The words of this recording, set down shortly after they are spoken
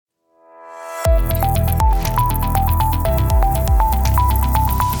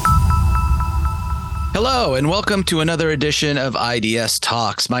Hello, and welcome to another edition of iDS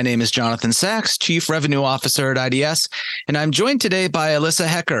Talks. My name is Jonathan Sachs, Chief Revenue Officer at iDS, and I'm joined today by Elissa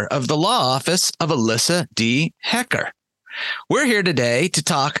Hecker of the Law Office of Elissa D. Hecker. We're here today to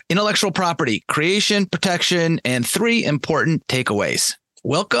talk intellectual property, creation, protection, and 3 important takeaways.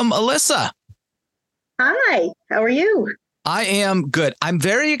 Welcome, Elissa. Hi, how are you? I am good. I'm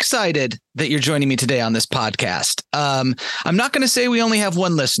very excited that you're joining me today on this podcast. I'm not going to say we only have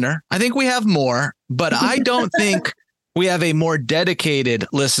one listener. I think we have more, but I don't think we have a more dedicated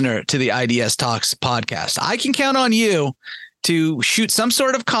listener to the iDS Talks podcast. I can count on you to shoot some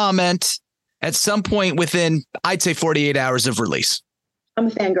sort of comment at some point within, I'd say, 48 hours of release. I'm a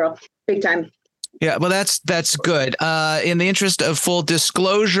fangirl, big time. Yeah, well, that's good. In the interest of full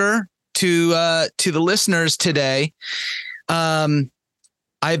disclosure to the listeners today,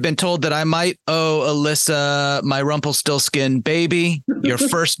 I've been told that I might owe Elissa my Rumpelstiltskin baby, your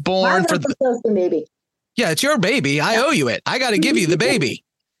firstborn. Rumpelstiltskin baby. Yeah, it's your baby. I owe you it. I got to give you the baby.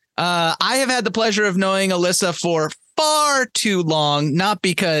 I have had the pleasure of knowing Elissa for far too long, not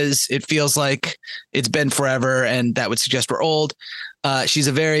because it feels like it's been forever and that would suggest we're old. She's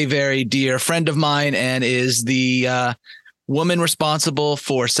a very, very dear friend of mine and is the woman responsible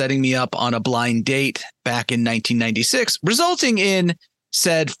for setting me up on a blind date back in 1996, resulting in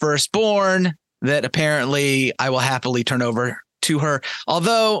said firstborn that apparently I will happily turn over to her.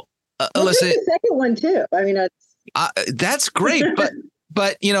 Although, Elissa, the second one too. I mean, that's great,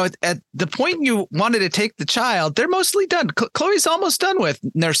 but you know, at the point you wanted to take the child, they're mostly done. Chloe's almost done with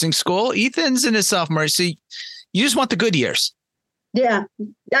nursing school. Ethan's in his sophomore. So you just want the good years. Yeah,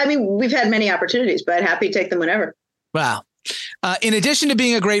 I mean, we've had many opportunities, but happy to take them whenever. Wow. In addition to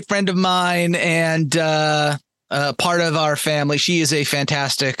being a great friend of mine and part of our family, she is a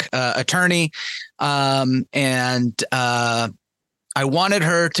fantastic attorney. And I wanted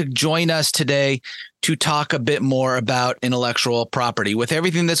her to join us today to talk a bit more about intellectual property. With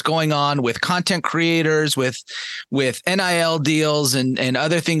everything that's going on with content creators, with NIL deals and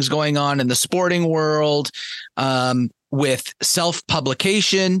other things going on in the sporting world, with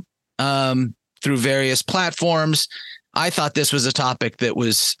self-publication through various platforms, I thought this was a topic that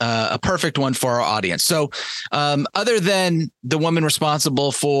was a perfect one for our audience. So other than the woman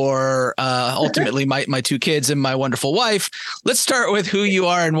responsible for ultimately my 2 kids and my wonderful wife, let's start with who you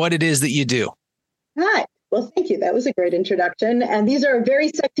are and what it is that you do. Hi. Well, thank you. That was a great introduction. And these are very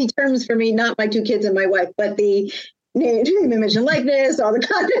sexy terms for me, not my 2 kids and my wife, but the name, image and likeness, all the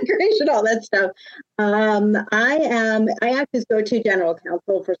content creation, all that stuff. I act as go-to general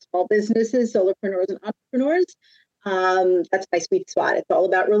counsel for small businesses, solopreneurs, and entrepreneurs. That's my sweet spot. It's all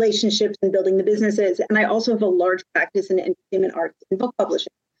about relationships and building the businesses. And I also have a large practice in entertainment arts and book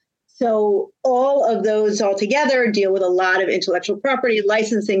publishing. So all of those all together deal with a lot of intellectual property,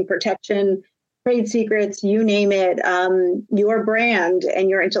 licensing, protection, trade secrets, you name it. Your brand and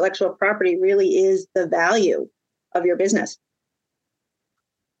your intellectual property really is the value of your business.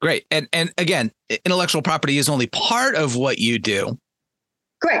 Great. And again, intellectual property is only part of what you do.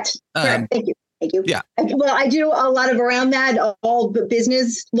 Correct. Thank you. Thank you. Yeah. Well, I do a lot of around that, all the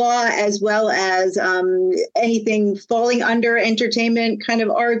business law, as well as anything falling under entertainment kind of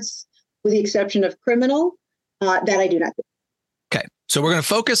arts, with the exception of criminal, that I do not do. Okay. So we're going to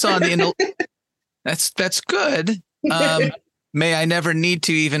focus on the that's good. May I never need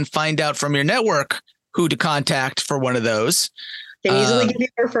to even find out from your network who to contact for one of those. Can easily give you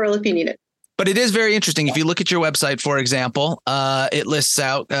a referral if you need it. But it is very interesting. If you look at your website, for example, it lists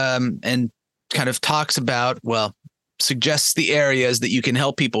out and kind of talks about, well, suggests the areas that you can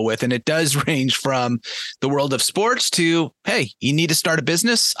help people with. And it does range from the world of sports to, hey, you need to start a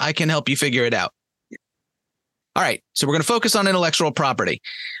business. I can help you figure it out. All right. So we're going to focus on intellectual property.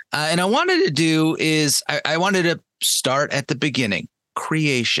 And I wanted to do is I wanted to start at the beginning,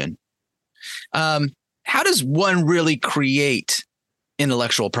 creation. How does one really create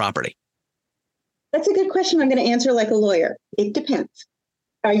intellectual property? That's a good question. I'm going to answer like a lawyer. It depends.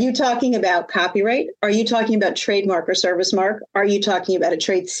 Are you talking about copyright? Are you talking about trademark or service mark? Are you talking about a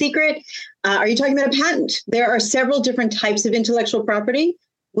trade secret? Are you talking about a patent? There are several different types of intellectual property.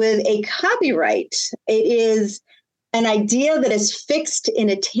 With a copyright, it is an idea that is fixed in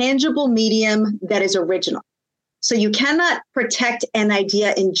a tangible medium that is original. So you cannot protect an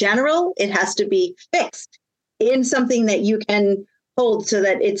idea in general. It has to be fixed in something that you can hold so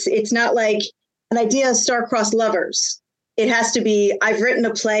that it's not like an idea star-crossed lovers. It has to be, I've written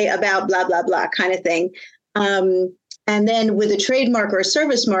a play about blah, blah, blah kind of thing. And then with a trademark or a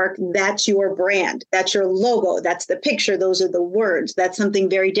service mark, that's your brand. That's your logo. That's the picture. Those are the words. That's something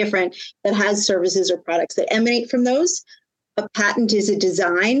very different that has services or products that emanate from those. A patent is a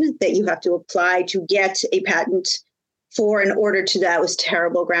design that you have to apply to get a patent for in order to, that was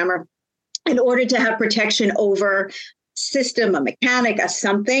terrible grammar, in order to have protection over system, a mechanic, a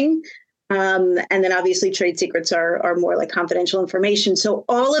something. And then obviously trade secrets are more like confidential information. So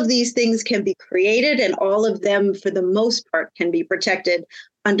all of these things can be created, and all of them, for the most part, can be protected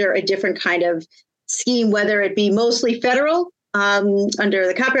under a different kind of scheme, whether it be mostly federal under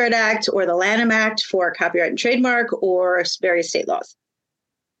the Copyright Act or the Lanham Act for copyright and trademark, or various state laws.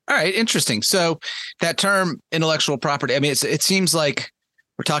 All right. Interesting. So that term intellectual property, I mean, it seems like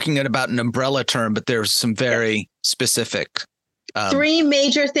we're talking about an umbrella term, but there's some very specific. Three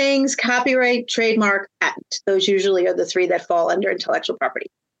major things: copyright, trademark, patent. Those usually are the three that fall under intellectual property.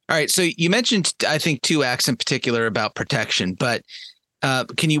 All right. So you mentioned, I think, two acts in particular about protection, but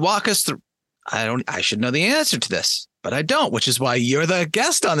can you walk us through? I should know the answer to this, but I don't, which is why you're the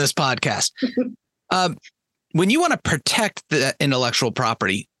guest on this podcast. When you want to protect the intellectual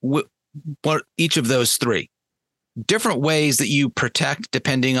property, what each of those three different ways that you protect,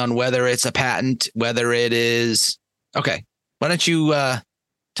 depending on whether it's a patent, whether it is. Okay. Why don't you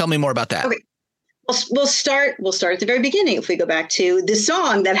tell me more about that? Okay. We'll start at the very beginning. If we go back to the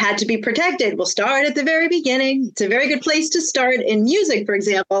song that had to be protected, we'll start at the very beginning. It's a very good place to start. In music, for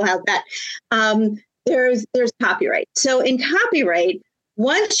example, how that there's copyright. So in copyright,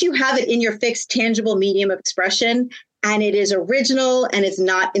 once you have it in your fixed tangible medium of expression, and it is original and it's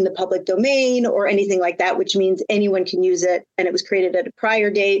not in the public domain or anything like that, which means anyone can use it, and it was created at a prior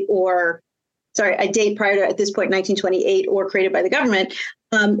date, or a date prior to, at this point, 1928, or created by the government,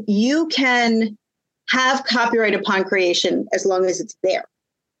 you can have copyright upon creation as long as it's there.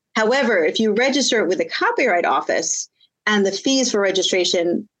 However, if you register it with the Copyright Office, and the fees for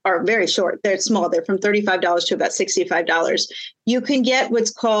registration are very short, they're small, they're from $35 to about $65, you can get what's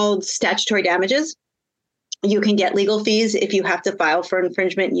called statutory damages. You can get legal fees if you have to file for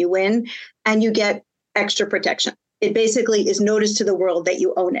infringement and you win, and you get extra protection. It basically is notice to the world that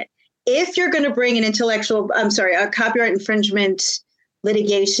you own it. If you're going to bring an a copyright infringement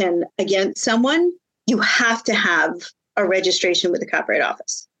litigation against someone, you have to have a registration with the Copyright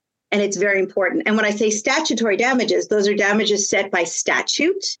Office. And it's very important. And when I say statutory damages, those are damages set by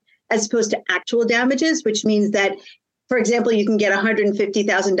statute as opposed to actual damages, which means that, for example, you can get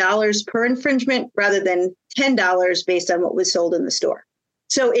 $150,000 per infringement rather than $10 based on what was sold in the store.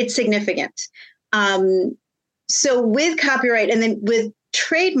 So it's significant. So with copyright, and then with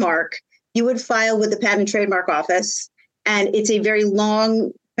trademark, you would file with the Patent and Trademark Office, and it's a very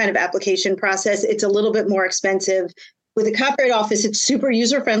long kind of application process. It's a little bit more expensive. With the Copyright Office, it's super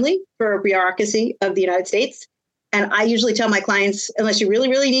user-friendly for a bureaucracy of the United States. And I usually tell my clients, unless you really,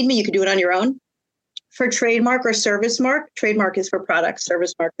 really need me, you can do it on your own. For trademark or service mark, trademark is for products,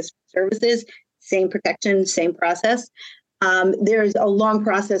 service mark is for services, same protection, same process. There's a long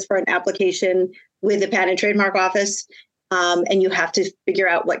process for an application with the Patent and Trademark Office. And you have to figure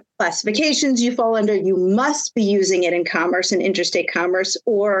out what classifications you fall under. You must be using it in commerce and interstate commerce,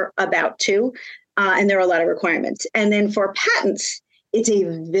 or about to. And there are a lot of requirements. And then for patents, it's a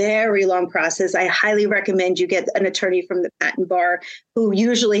very long process. I highly recommend you get an attorney from the patent bar who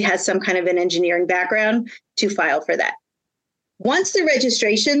usually has some kind of an engineering background to file for that. Once the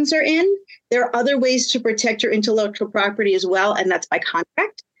registrations are in, there are other ways to protect your intellectual property as well, and that's by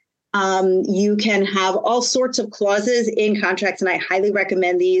contract. You can have all sorts of clauses in contracts, and I highly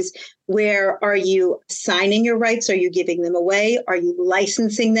recommend these. Where are you signing your rights? Are you giving them away? Are you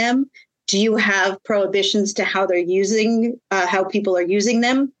licensing them? Do you have prohibitions to how they're using, how people are using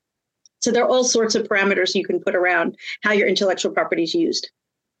them? So there are all sorts of parameters you can put around how your intellectual property is used.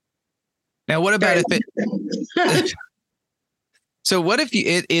 Now, what about if it? So what if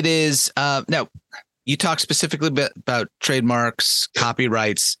it is now? You talk specifically about trademarks,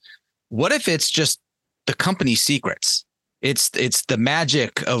 copyrights. What if it's just the company's secrets? It's the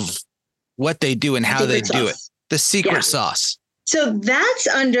magic of what they do and how they do it. The secret sauce. So that's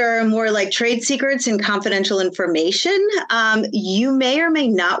under more like trade secrets and confidential information. You may or may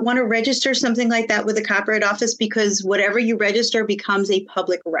not want to register something like that with the Copyright Office, because whatever you register becomes a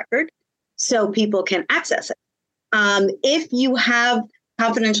public record, so people can access it. If you have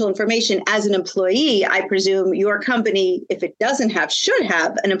confidential information as an employee, I presume your company, if it doesn't have, should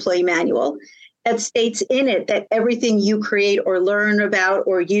have an employee manual that states in it that everything you create or learn about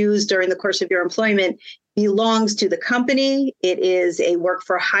or use during the course of your employment belongs to the company. It is a work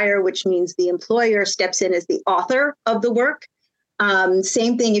for hire, which means the employer steps in as the author of the work.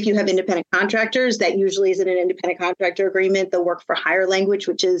 Same thing if you have independent contractors, that usually is in an independent contractor agreement, the work for hire language,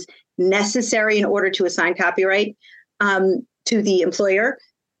 which is necessary in order to assign copyright to the employer.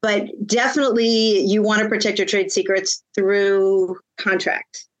 But definitely you want to protect your trade secrets through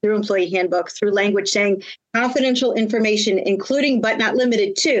contract, through employee handbook, through language saying confidential information, including but not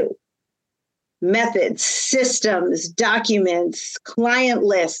limited to methods, systems, documents, client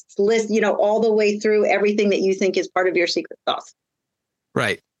lists, all the way through everything that you think is part of your secret sauce.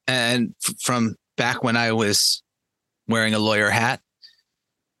 Right. And from back when I was wearing a lawyer hat,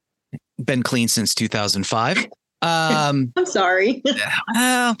 been clean since 2005. I'm sorry.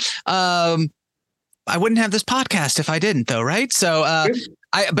 Well, I wouldn't have this podcast if I didn't, though, right? So,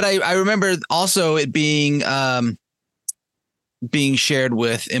 I remember also it being shared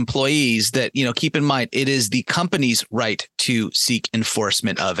with employees that, keep in mind, it is the company's right to seek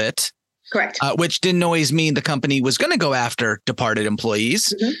enforcement of it. Correct. Which didn't always mean the company was going to go after departed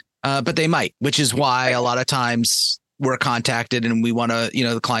employees, but they might, which is why a lot of times we're contacted and we want to,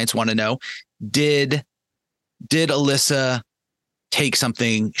 the clients want to know, did Elissa take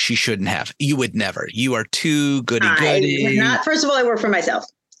something she shouldn't have? You would never. You are too goody-goody. First of all, I work for myself.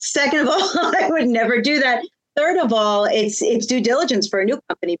 Second of all, I would never do that. Third of all, it's due diligence for a new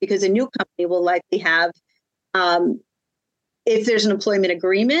company, because a new company will likely have, if there's an employment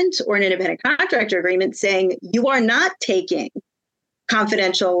agreement or an independent contractor agreement saying you are not taking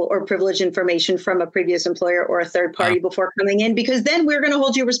confidential or privileged information from a previous employer or a third party before coming in, because then we're going to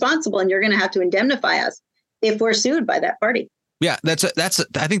hold you responsible and you're going to have to indemnify us if we're sued by that party. Yeah, I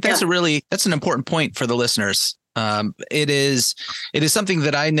think that's an important point for the listeners. It is something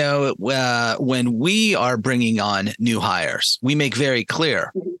that I know when we are bringing on new hires, we make very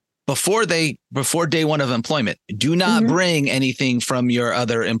clear before day one of employment, do not bring anything from your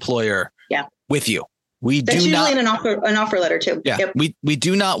other employer with you. That's usually in an offer letter too. Yeah, yep. We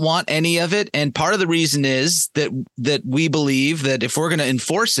do not want any of it. And part of the reason is that we believe that if we're going to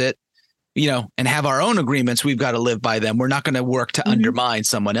enforce it, and have our own agreements, we've got to live by them. We're not going to work to undermine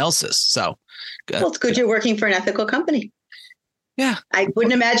someone else's. So, well, it's good you're working for an ethical company. Yeah. I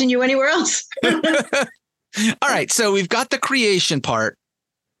wouldn't imagine you anywhere else. All right. So we've got the creation part.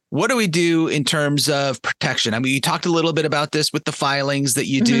 What do we do in terms of protection? I mean, you talked a little bit about this with the filings that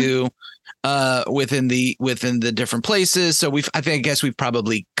you do within the different places. So I guess we've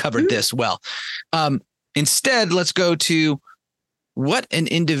probably covered this well. Instead, let's go to what an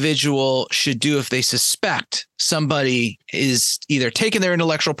individual should do if they suspect somebody is either taking their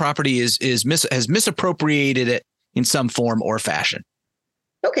intellectual property has misappropriated it in some form or fashion.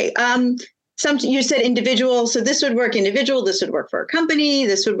 Okay. You said individual, so this would work individual. This would work for a company.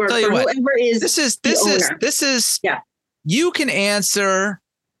 This would work for whoever is This is. You can answer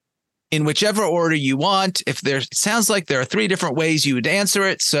in whichever order you want. It sounds like there are 3 different ways you would answer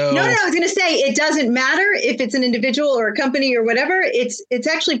it. So no, I was going to say it doesn't matter if it's an individual or a company or whatever. It's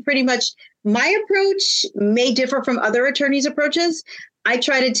actually pretty much my approach may differ from other attorneys' approaches. I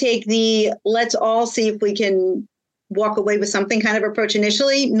try to take the let's all see if we can walk away with something kind of approach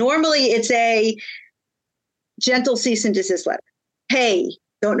initially. Normally, it's a gentle cease and desist letter. Hey,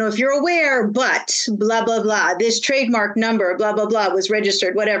 don't know if you're aware, but blah, blah, blah. This trademark number, blah, blah, blah, was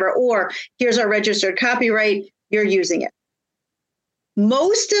registered, whatever. Or here's our registered copyright. You're using it.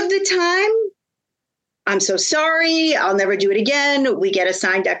 Most of the time, I'm so sorry. I'll never do it again. We get a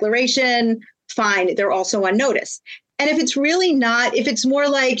signed declaration. Fine. They're also on notice. And if it's really not, if it's more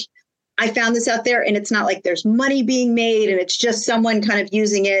like, I found this out there and it's not like there's money being made and it's just someone kind of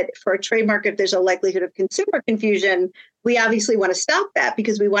using it for a trademark, if there's a likelihood of consumer confusion, we obviously want to stop that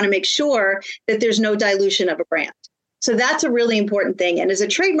because we want to make sure that there's no dilution of a brand. So that's a really important thing. And as a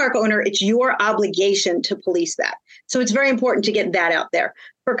trademark owner, it's your obligation to police that. So it's very important to get that out there.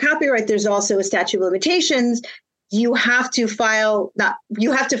 For copyright, there's also a statute of limitations. You have to file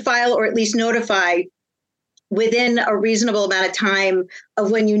or at least notify within a reasonable amount of time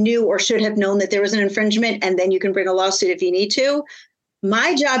of when you knew or should have known that there was an infringement, and then you can bring a lawsuit if you need to.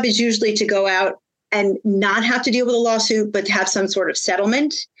 My job is usually to go out and not have to deal with a lawsuit, but to have some sort of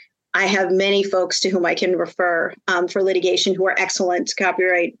settlement. I have many folks to whom I can refer for litigation who are excellent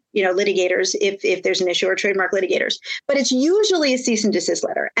copyright, litigators if there's an issue, or trademark litigators. But it's usually a cease and desist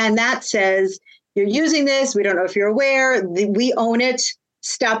letter. And that says, you're using this. We don't know if you're aware. We own it.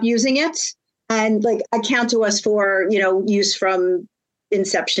 Stop using it. And account to us for, use from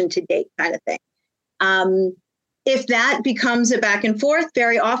inception to date kind of thing. If that becomes a back and forth,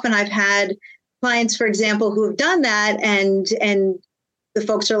 very often I've had clients, for example, who have done that and the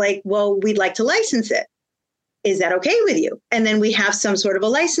folks are like, well, we'd like to license it. Is that okay with you? And then we have some sort of a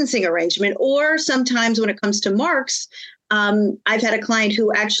licensing arrangement. Or sometimes when it comes to marks, I've had a client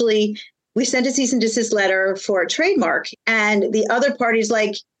who actually, we sent a cease and desist letter for a trademark and the other party's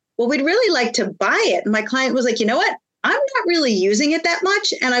like, well, we'd really like to buy it. And my client was like, you know what? I'm not really using it that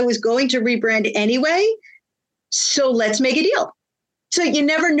much, and I was going to rebrand anyway. So let's make a deal. So you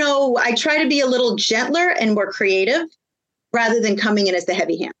never know. I try to be a little gentler and more creative rather than coming in as the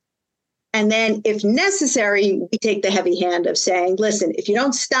heavy hand. And then if necessary, we take the heavy hand of saying, listen, if you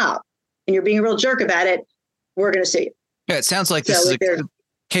don't stop and you're being a real jerk about it, we're going to sue you. Yeah, it sounds like this is a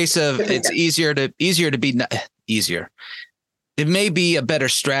case of it's easier to be easier. It may be a better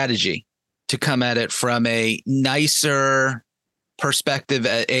strategy to come at it from a nicer perspective.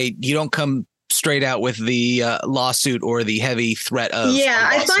 You don't come straight out with the lawsuit or the heavy threat of. Yeah,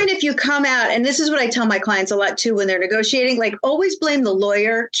 I find if you come out, and this is what I tell my clients a lot too when they're negotiating, like always blame the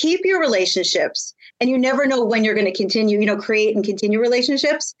lawyer, keep your relationships, and you never know when you're going to continue, create and continue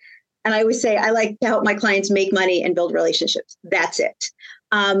relationships. And I always say I like to help my clients make money and build relationships. That's it.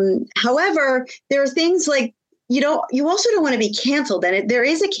 However, there are things like you also don't want to be canceled, and there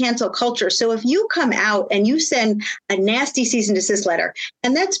is a cancel culture. So if you come out and you send a nasty cease and desist letter,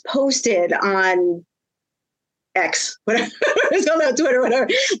 and that's posted on X, whatever, Twitter, whatever,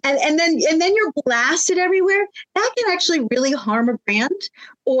 and then you're blasted everywhere, that can actually really harm a brand,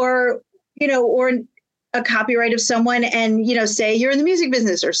 or a copyright of someone, and say you're in the music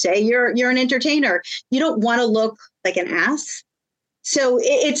business, or say you're an entertainer. You don't want to look like an ass. So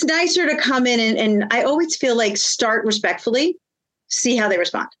it's nicer to come in and I always feel like start respectfully, see how they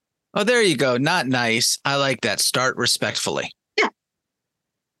respond. Oh, there you go. Not nice. I like that. Start respectfully. Yeah.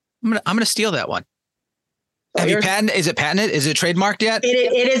 I'm gonna steal that one. Have you patented? Is it patented? Is it trademarked yet?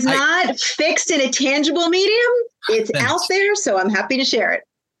 It is not fixed in a tangible medium. It's out there, so I'm happy to share it.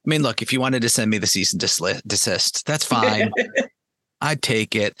 I mean, look, if you wanted to send me the cease and desist, that's fine. I'd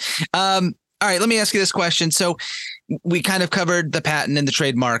take it. All right, let me ask you this question. So we kind of covered the patent and the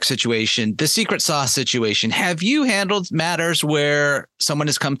trademark situation, the secret sauce situation. Have you handled matters where someone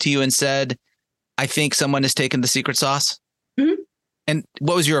has come to you and said, I think someone has taken the secret sauce? Mm-hmm. And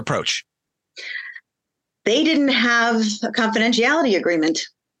what was your approach? They didn't have a confidentiality agreement.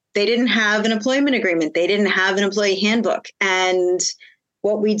 They didn't have an employment agreement. They didn't have an employee handbook. And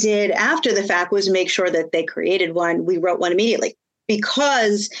what we did after the fact was make sure that they created one. We wrote one immediately,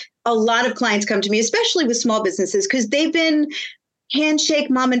 because a lot of clients come to me, especially with small businesses, because they've been handshake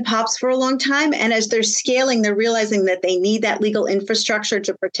mom and pops for a long time. And as they're scaling, they're realizing that they need that legal infrastructure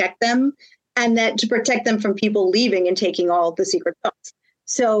to protect them, and that to protect them from people leaving and taking all the secret sauce.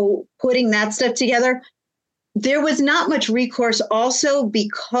 So putting that stuff together, there was not much recourse also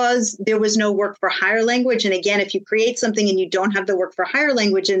because there was no work for hire language. And again, if you create something and you don't have the work for hire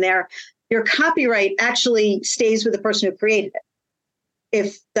language in there, your copyright actually stays with the person who created it,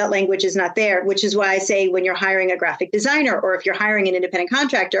 if that language is not there, which is why I say when you're hiring a graphic designer, or if you're hiring an independent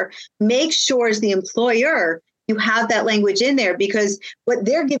contractor, make sure as the employer, you have that language in there, because what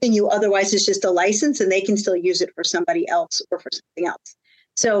they're giving you otherwise is just a license, and they can still use it for somebody else or for something else.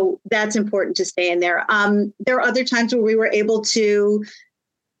 So that's important to stay in there. There are other times where we were able to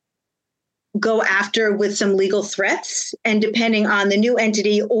go after with some legal threats, and depending on the new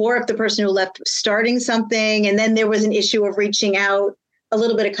entity, or if the person who left was starting something, and then there was an issue of reaching out, a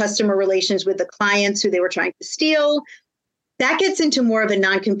little bit of customer relations with the clients who they were trying to steal. That gets into more of a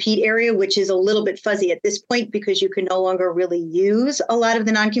non-compete area, which is a little bit fuzzy at this point because you can no longer really use a lot of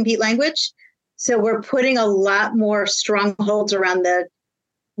the non-compete language. So we're putting a lot more strongholds around the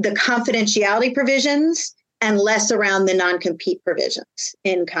confidentiality provisions and less around the non-compete provisions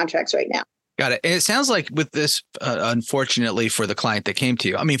in contracts right now. Got it. And it sounds like with this, unfortunately for the client that came to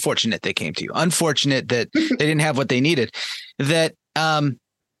you, I mean, fortunate they came to you, unfortunate that they didn't have what they needed, that, and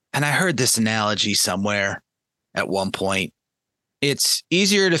I heard this analogy somewhere at one point, it's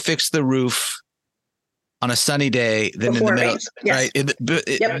easier to fix the roof on a sunny day than Before in the middle, yes.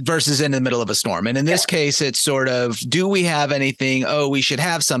 Right? Versus in the middle of a storm. And in this case, it's sort of, do we have anything? Oh, we should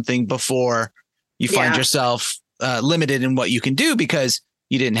have something before you find yourself limited in what you can do because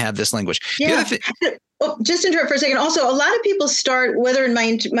you didn't have this language. Yeah. Well, just interrupt for a second. Also, a lot of people start, whether in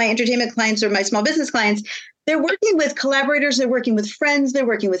my entertainment clients or my small business clients, they're working with collaborators, they're working with friends, they're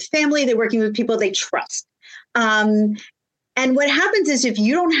working with family, they're working with people they trust. And what happens is if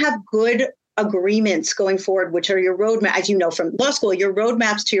you don't have good agreements going forward, which are your roadmap, as you know from law school, your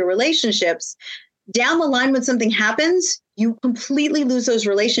roadmaps to your relationships, down the line when something happens, you completely lose those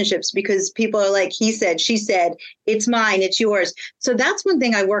relationships because people are like, he said, she said, it's mine, it's yours. So that's one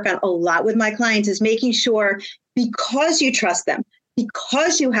thing I work on a lot with my clients is making sure, because you trust them,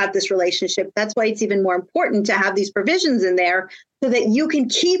 because you have this relationship, that's why it's even more important to have these provisions in there so that you can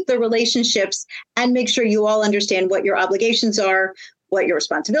keep the relationships and make sure you all understand what your obligations are, what your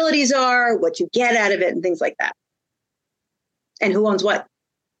responsibilities are, what you get out of it, and things like that. And who owns what.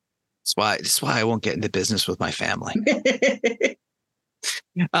 That's why I won't get into business with my family.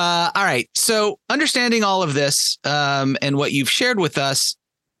 All right. So understanding all of this and what you've shared with us,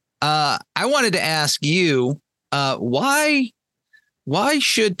 I wanted to ask you, why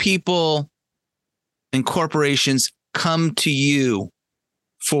should people and corporations come to you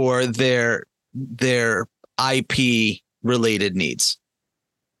for their IP related needs?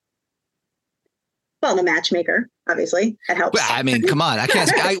 Well, the matchmaker, obviously, that helps. Well, I mean, come on. I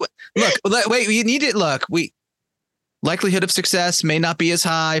can't. Wait. You need it. Look, likelihood of success may not be as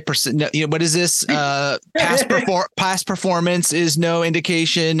high. What is this? Past performance is no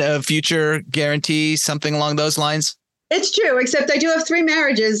indication of future guarantee. Something along those lines. It's true, except I do have 3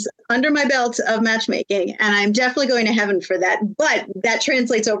 marriages under my belt of matchmaking, and I'm definitely going to heaven for that. But that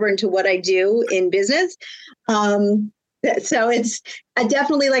translates over into what I do in business. So it's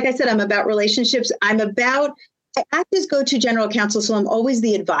definitely, like I said, I'm about relationships. I act as go-to general counsel, so I'm always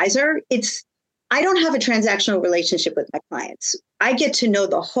the advisor. I don't have a transactional relationship with my clients. I get to know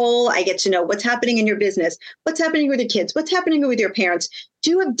the whole. I get to know what's happening in your business, what's happening with your kids, what's happening with your parents.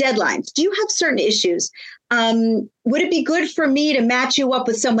 Do you have deadlines? Do you have certain issues? Would it be good for me to match you up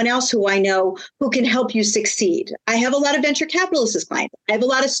with someone else who I know who can help you succeed? I have a lot of venture capitalists as clients. I have a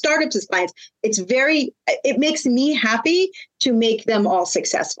lot of startups as clients. It makes me happy to make them all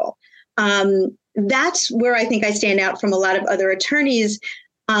successful. That's where I think I stand out from a lot of other attorneys.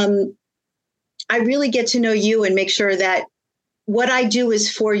 I really get to know you and make sure that what I do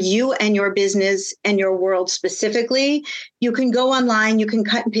is for you and your business and your world specifically. You can go online, you can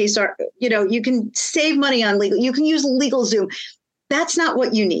cut and paste you can save money on legal, you can use LegalZoom. That's not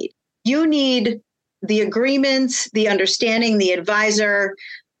what you need. You need the agreements, the understanding, the advisor.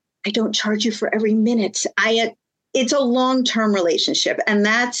 I don't charge you for every minute. It's a long-term relationship. And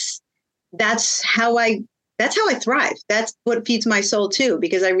that's how I thrive. That's what feeds my soul too,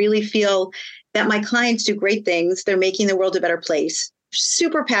 because I really feel that my clients do great things. They're making the world a better place.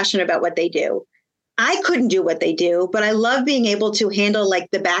 Super passionate about what they do. I couldn't do what they do, but I love being able to handle like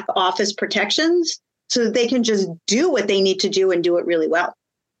the back office protections so that they can just do what they need to do and do it really well.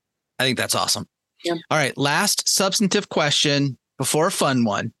 I think that's awesome. Yeah. All right. Last substantive question before a fun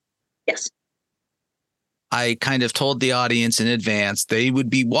one. Yes. I kind of told the audience in advance they would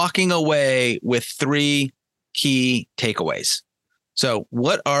be walking away with 3 key takeaways. So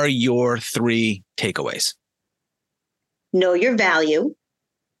what are your 3 takeaways? Know your value,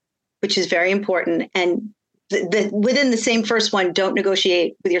 which is very important. And within the same first one, don't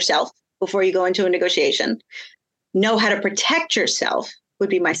negotiate with yourself before you go into a negotiation. Know how to protect yourself would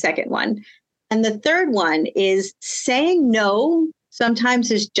be my second one. And the third one is saying no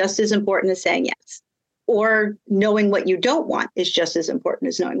sometimes is just as important as saying yes. Or knowing what you don't want is just as important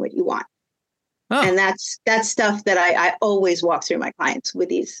as knowing what you want. Oh. And that's stuff that I always walk through my clients with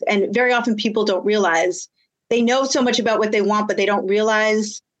these. And very often people don't realize they know so much about what they want, but they don't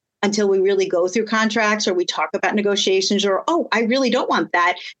realize until we really go through contracts or we talk about negotiations or, oh, I really don't want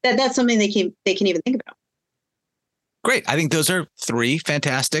that. That's something they can even think about. Great. I think those are 3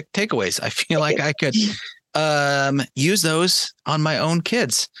 fantastic takeaways. I feel like I could use those on my own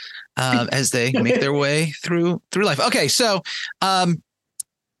kids as they make their way through life. Okay. So I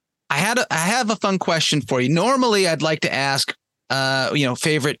have a fun question for you. Normally, I'd like to ask,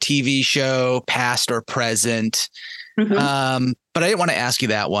 favorite TV show, past or present. Mm-hmm. But I didn't want to ask you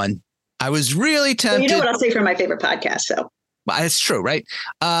that one. I was really tempted. Well, you know what I'll say for my favorite podcast, so. It's true, right?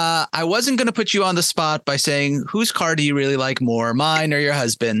 I wasn't going to put you on the spot by saying, whose car do you really like more, mine or your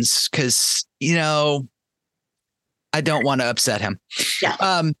husband's? Because, I don't want to upset him.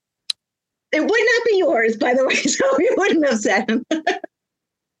 Yeah. It would not be yours, by the way, so you wouldn't upset him.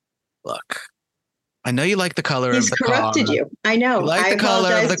 Look, I know you like the color of the car. He's corrupted you. I know. You like the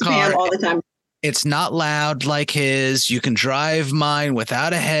color of the car all the time. It's not loud like his. You can drive mine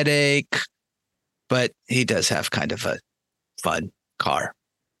without a headache, but he does have kind of a fun car.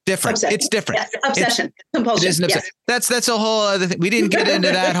 Different. Obsession. It's different. Yes. Obsession. Compulsion. It is an obsession. Yes. That's a whole other thing. We didn't get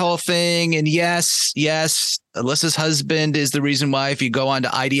into that whole thing. And yes, Elissa's husband is the reason why. If you go on to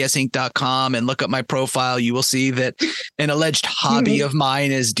idsinc.com and look up my profile, you will see that an alleged hobby of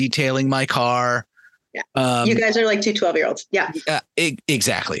mine is detailing my car. Yeah. You guys are like 2 12-year-olds. Yeah.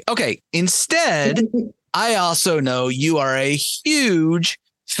 Exactly. Okay. Instead, I also know you are a huge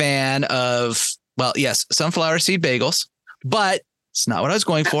fan of, sunflower seed bagels, but it's not what I was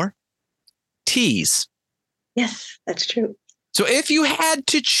going for. Teas. Yes, that's true. So if you had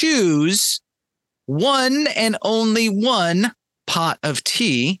to choose one and only one pot of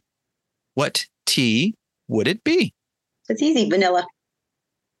tea, what tea would it be? It's easy, vanilla.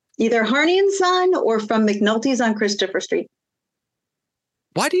 Either Harney & Son or from McNulty's on Christopher Street.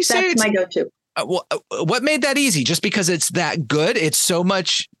 Why do you say That's it's my go-to? What made that easy? Just because it's that good? It's so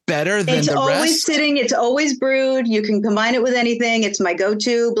much better than the always rest? sitting. It's always brewed. You can combine it with anything. It's my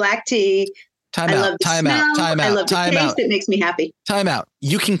go-to black tea. I love the smell. I love the taste. It makes me happy. Time out.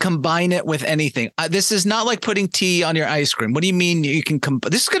 You can combine it with anything. This is not like putting tea on your ice cream. What do you mean you can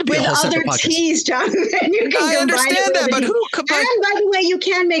this is going to be with a whole separate podcast. With other teas, Jonathan. You can I understand that, but who combines? And by the way, you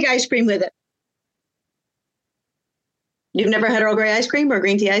can make ice cream with it. You've never had Earl Grey ice cream or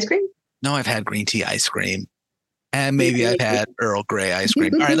green tea ice cream? No, I've had green tea ice cream. And maybe I've had Earl Grey ice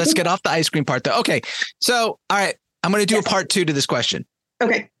cream. All right, let's get off the ice cream part though. Okay. So, all right, I'm going to do a part 2 to this question.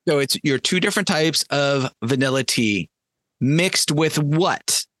 Okay. So it's your 2 different types of vanilla tea mixed with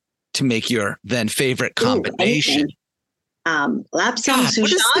what to make your then favorite combination? Lapsang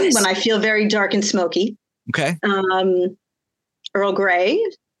Souchong when I feel very dark and smoky. Okay. Earl Grey.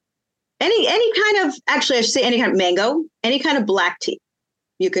 Any kind of, actually I should say any kind of mango, any kind of black tea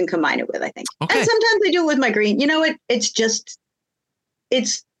you can combine it with, I think. Okay. And sometimes I do it with my green. You know what? It's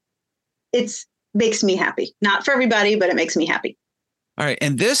makes me happy. Not for everybody, but it makes me happy. All right.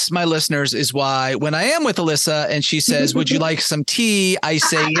 And this, my listeners, is why when I am with Elissa and she says, would you like some tea? I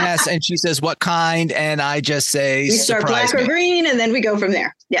say yes. And she says, what kind? And I just say, we start black or green and then we go from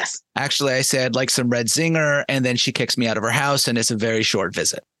there. Yes. Actually, I said like some red zinger and then she kicks me out of her house and it's a very short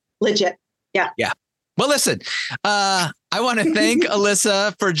visit. Legit. Yeah. Yeah. Well, listen, I want to thank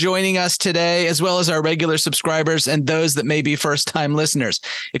Elissa for joining us today, as well as our regular subscribers and those that may be first-time listeners.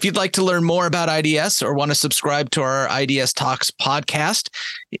 If you'd like to learn more about IDS or want to subscribe to our IDS Talks podcast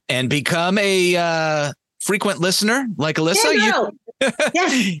and become a frequent listener like Elissa,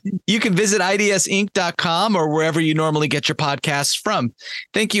 you can visit idsinc.com or wherever you normally get your podcasts from.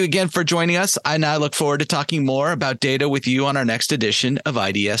 Thank you again for joining us. I now look forward to talking more about data with you on our next edition of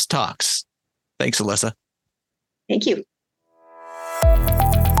IDS Talks. Thanks, Elissa. Thank you.